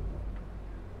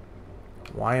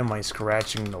 Why am I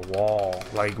scratching the wall?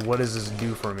 Like, what does this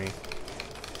do for me?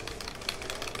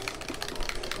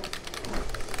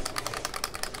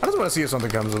 I just want to see if something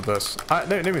comes with this.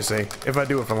 Let me see. If I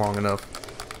do it for long enough.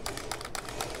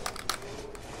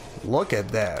 Look at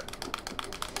that.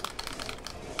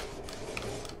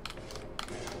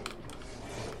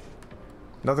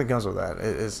 Nothing comes with that.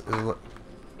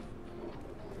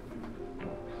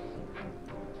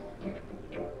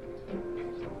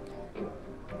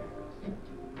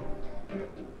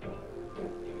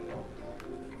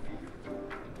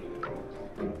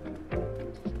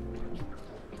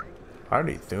 I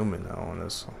already zooming though on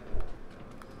this.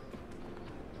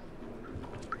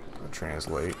 I'll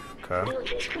translate. Okay.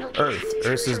 Earth.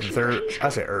 Earth is the third. I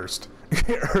say Earth.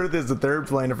 Earth is the third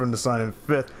planet from the sun and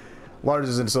fifth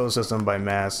largest in the solar system by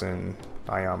mass and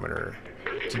diameter.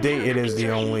 To date, it is the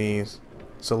only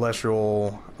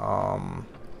celestial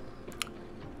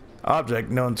object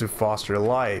known to foster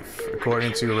life.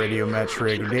 According to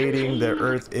radiometric dating, the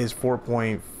Earth is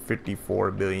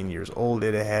 4.54 billion years old.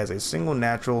 It has a single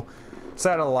natural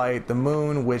satellite, the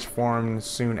moon, which formed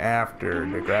soon after.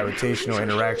 The gravitational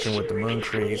interaction with the moon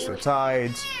creates the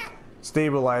tides,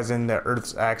 stabilizing the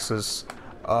Earth's axis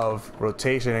of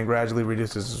rotation and gradually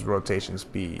reduces its rotation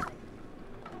speed.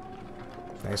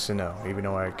 Nice to know, even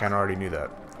though I kind of already knew that.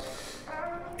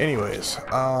 Anyways,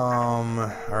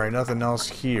 alright, nothing else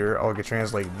here. Oh, I can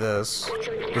translate this.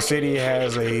 The city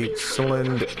has a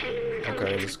cylinder.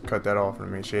 Okay, just cut that off in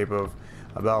the shape of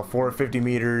about 450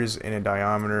 meters in a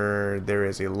diameter. There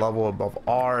is a level above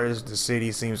ours. The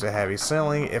city seems to have a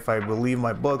ceiling. If I believe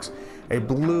my books, a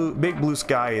big blue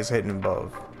sky is hidden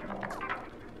above.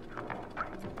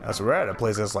 That's we're at a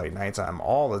place that's like nighttime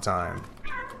all the time.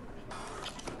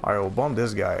 Alright, we'll bump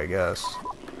this guy, I guess.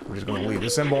 We're just gonna leave.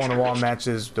 The symbol on the wall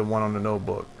matches the one on the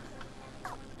notebook.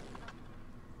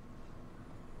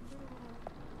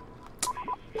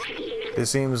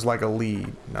 This seems like a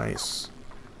lead. Nice.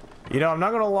 You know, I'm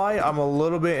not gonna lie, I'm a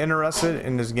little bit interested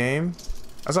in this game.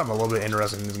 That's not I'm a little bit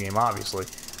interested in this game, obviously.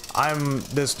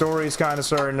 The story's kind of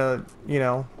starting to, you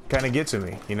know, kind of get to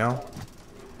me, you know?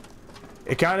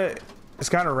 It's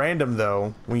kind of random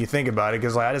though, when you think about it,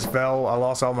 because like I just fell, I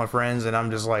lost all my friends, and I'm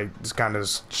just like, just kind of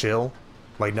chill.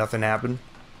 Like nothing happened.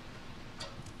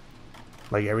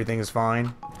 Like everything is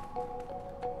fine.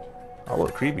 A little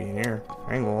creepy in here.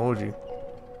 I ain't gonna hold you.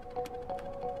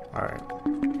 Alright.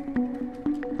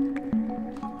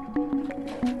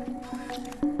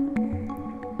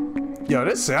 Yo,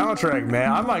 this soundtrack,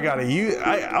 man, I might gotta use.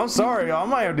 I'm sorry, I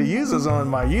might have to use this on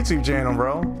my YouTube channel,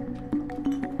 bro.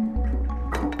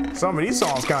 Some of these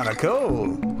songs kind of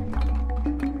cool.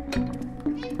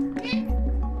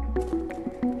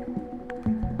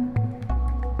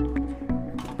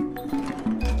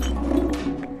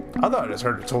 I thought I just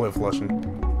heard the toilet flushing.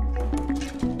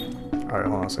 Alright,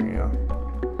 hold on a second, yeah.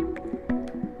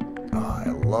 Oh, I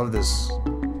love this.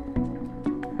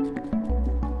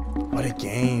 What a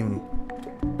game.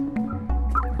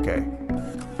 Okay.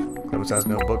 Clementine's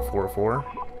Notebook 404.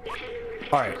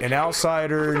 Alright, an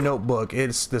outsider notebook.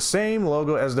 It's the same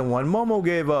logo as the one Momo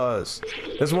gave us.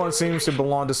 This one seems to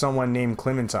belong to someone named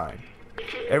Clementine.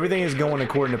 Everything is going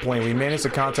according to plan. We managed to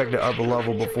contact the upper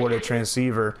level before the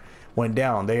transceiver went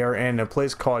down. They are in a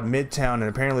place called Midtown, and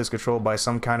apparently it's controlled by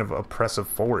some kind of oppressive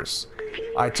force.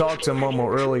 I talked to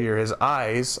Momo earlier. His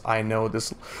eyes, I know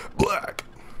this black.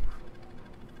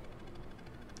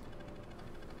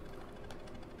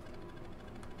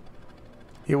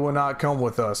 He will not come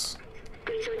with us.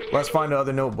 Let's find the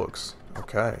other notebooks.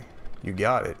 Okay, you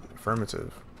got it.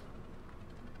 Affirmative.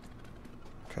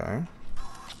 Okay.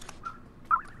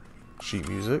 Sheet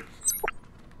music.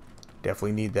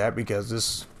 Definitely need that because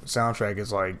this soundtrack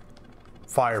is like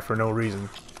fire for no reason.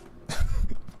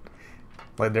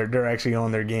 Like they're actually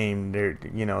on their game.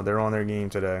 They're on their game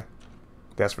today.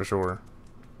 That's for sure.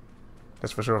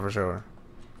 That's for sure.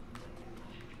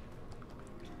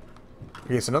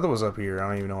 Okay, so another was up here. I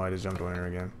don't even know why I just jumped on here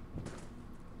again.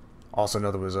 Also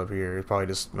another was up here. It probably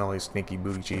just smell like sneaky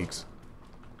booty cheeks.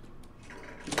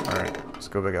 Alright, let's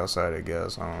go back outside, I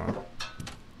guess. I don't know.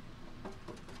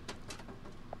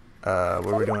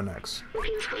 What are we doing next?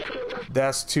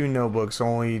 That's 2 notebooks,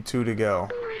 only 2 to go.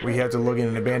 We have to look in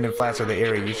an abandoned flats of the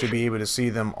area. You should be able to see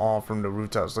them all from the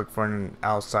rooftops. Look for an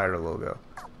outsider logo.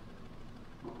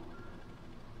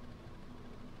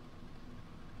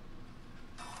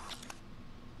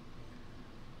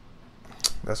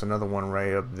 That's another one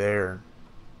right up there.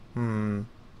 I think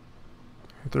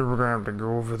we're gonna have to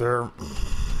go over there.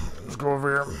 Let's go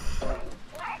over here.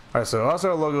 Alright, so also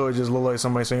our logo is just look like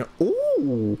somebody saying,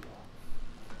 "Ooh."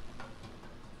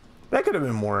 That could have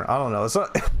been more. I don't know. It's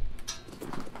not.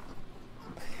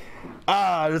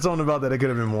 There's something about that. It could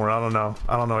have been more. I don't know.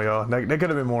 I don't know, y'all. That could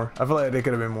have been more. I feel like they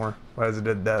could have been more. Why is it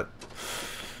did that?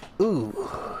 Ooh.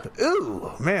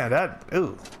 Ooh. Man, that.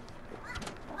 Ooh.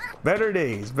 Better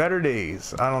days. Better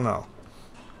days. I don't know.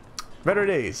 Better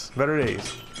days. Better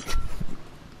days.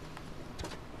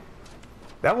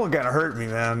 That one kind of hurt me,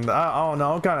 man. I don't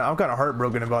know. I'm kind of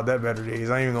heartbroken about that better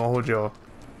days. I ain't even gonna hold y'all.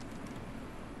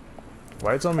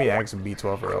 Why it's on me X and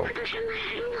B12 for help?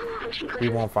 We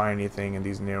won't find anything in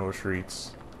these narrow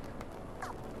streets.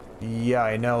 Yeah,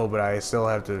 I know, but I still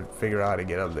have to figure out how to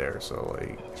get up there. So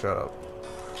like, shut up.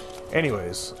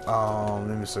 Anyways, let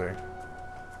me see.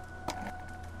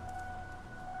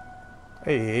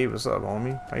 Hey, what's up,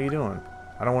 homie? How you doing?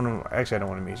 I don't want to. Actually, I don't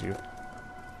want to meet you.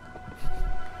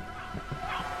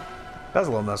 That's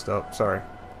a little messed up. Sorry.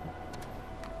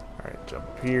 Alright, jump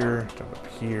up here, jump up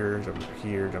here, jump up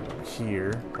here, jump up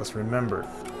here. Let's remember.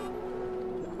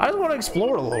 I just want to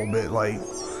explore a little bit. Like,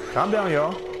 calm down,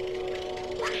 y'all.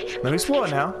 Let me explore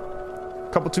now.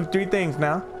 Couple, 2, 3 things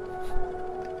now.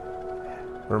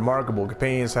 Remarkable.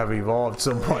 Companions have evolved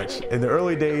so much. In the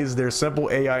early days, their simple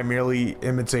AI merely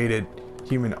imitated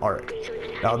human art.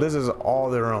 Now, this is all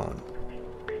their own.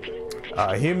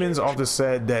 Humans often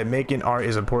said that making art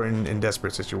is important in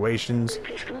desperate situations.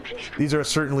 These are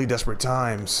certainly desperate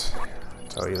times. I'll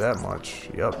tell you that much.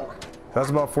 Yep. That's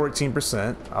about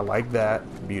 14%. I like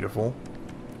that. Beautiful.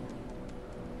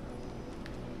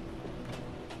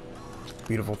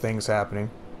 Beautiful things happening.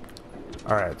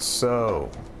 Alright,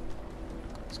 so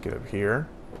let's get up here.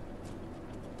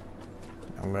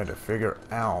 I'm going to figure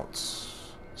out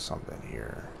something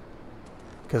here.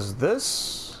 Because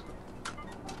this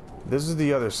is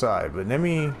the other side, but let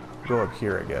me go up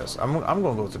here, I guess. I'm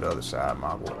gonna go to the other side,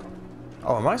 Mogul.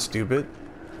 Oh, am I stupid?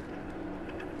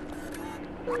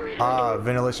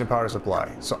 Ventilation power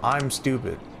supply. So I'm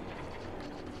stupid.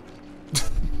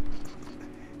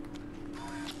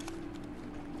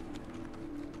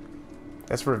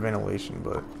 That's for ventilation,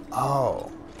 but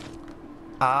oh.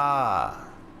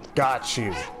 Got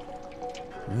you.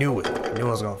 Knew it. Knew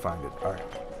I was gonna find it. Alright.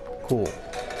 Cool.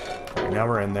 Okay, now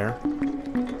we're in there.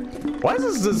 Why is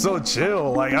this just so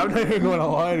chill? Like, I'm not even gonna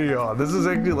lie to y'all. This is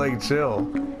actually like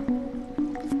chill.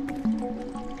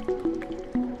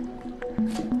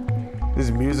 This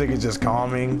music is just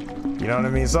calming. You know what I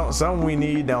mean? Something we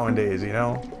need nowadays, you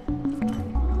know?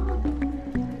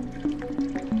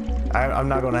 I'm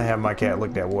not gonna have my cat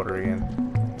lick that water again.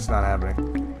 It's not happening.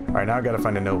 Alright, now I gotta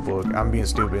find a notebook. I'm being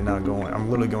stupid, not going. I'm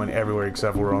literally going everywhere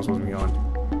except for where I'm supposed to be going.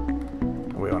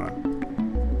 Wait, hold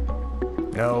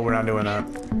on. No, we're not doing that.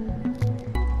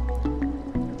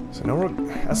 So no,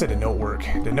 I said the notebook.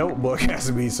 The notebook has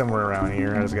to be somewhere around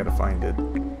here. I just gotta find it.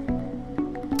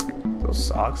 Those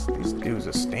socks, these dudes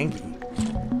are stinky.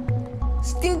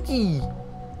 Stinky!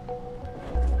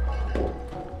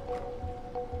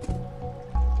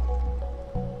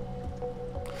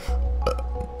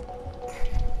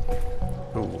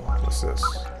 Ooh, what's this?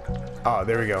 Ah,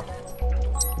 there we go.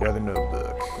 Another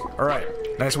notebook. Alright,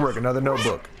 nice work, another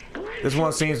notebook. This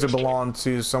one seems to belong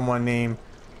to someone named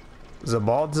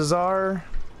Zabaltazar.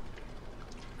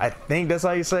 I think that's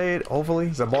how you say it, hopefully.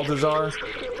 Zabaltazar.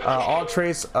 All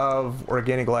trace of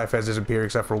organic life has disappeared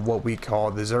except for what we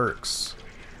call the Zerks.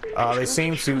 They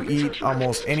seem to eat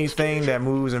almost anything that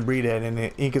moves and breed at an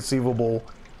inconceivable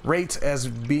rate, as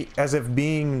if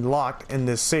being locked in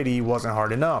this city wasn't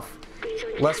hard enough.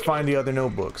 Let's find the other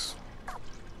notebooks.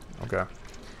 Okay.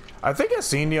 I think I've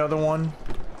seen the other one,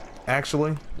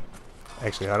 actually.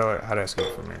 Actually, how do I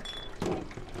escape from here?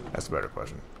 That's a better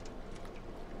question.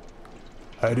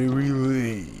 How do we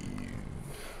leave?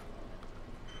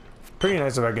 Pretty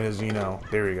nice if I can just, you know,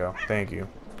 there we go. Thank you.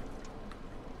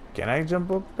 Can I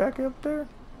jump up back up there?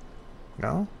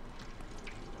 No?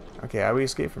 Okay, how do we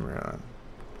escape from here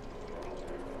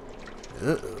then?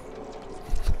 Uh-oh.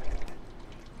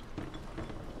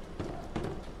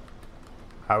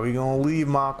 How we gonna leave,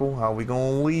 Michael? How we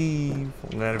gonna leave?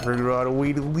 I'm gonna figure out a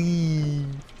way to leave.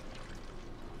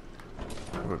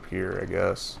 Up here, I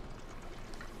guess.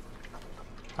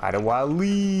 How do I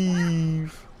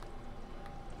leave?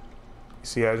 You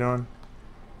see that, John?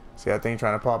 See that thing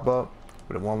trying to pop up,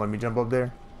 but it won't let me jump up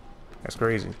there? That's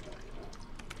crazy.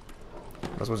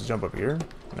 Am I supposed to jump up here?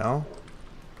 No?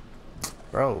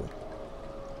 Bro.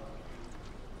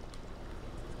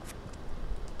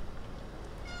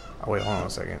 Oh, wait, hold on a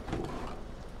second.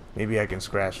 Maybe I can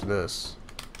scratch this.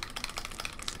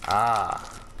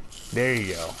 Ah, there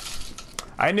you go.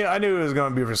 I knew it was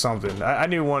gonna be for something. I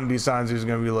knew one of these signs was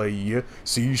gonna be like, yeah,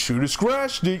 see, you should have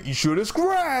scratched it. You should have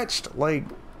scratched. Like,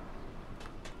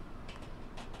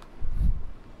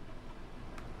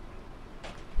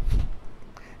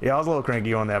 yeah, I was a little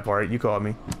cranky on that part. You caught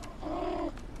me.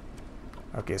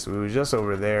 Okay, so we were just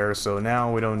over there. So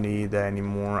now we don't need that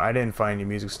anymore. I didn't find any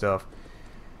music stuff.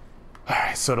 All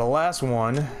right, so the last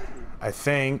one, I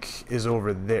think, is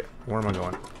over there. Where am I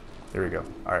going? There we go.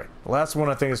 Alright. The last one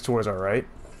I think is towards our right.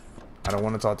 I don't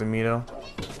want to talk to Mito.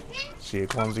 She a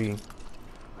clumsy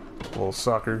little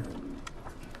sucker.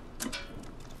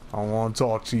 I don't want to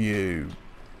talk to you.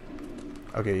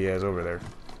 Okay, yeah, it's over there.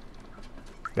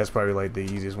 That's probably like the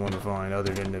easiest one to find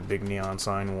other than the big neon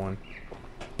sign one.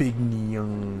 Big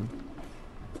neon.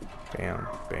 Bam,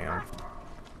 bam,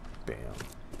 bam,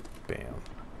 bam,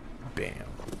 bam.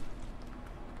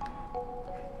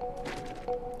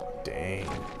 Dang.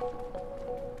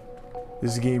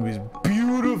 This game is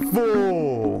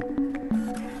beautiful!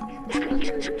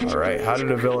 Alright, how to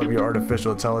develop your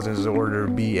artificial intelligence in order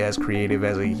to be as creative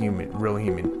as a human, real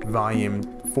human. Volume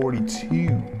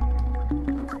 42.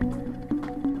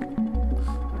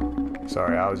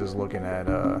 Sorry, I was just looking at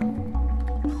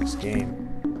this game.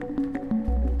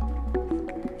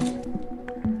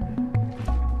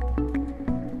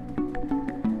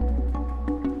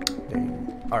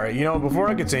 Alright, you know, before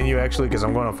I continue, actually, because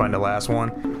I'm going to find the last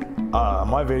one,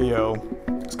 my video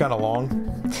is kind of long.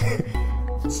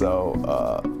 So,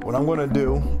 what I'm going to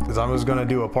do is I'm just going to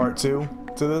do a part 2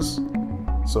 to this.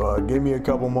 So, give me a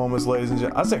couple moments, ladies and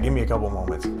gentlemen. I said give me a couple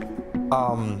moments.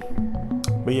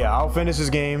 But yeah, I'll finish this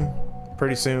game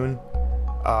pretty soon.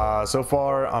 So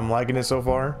far, I'm liking it so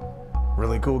far.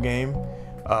 Really cool game.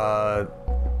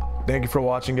 Thank you for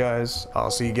watching, guys.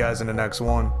 I'll see you guys in the next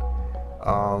one.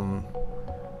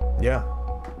 Yeah,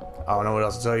 I don't know what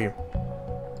else to tell you.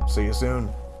 See you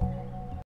soon.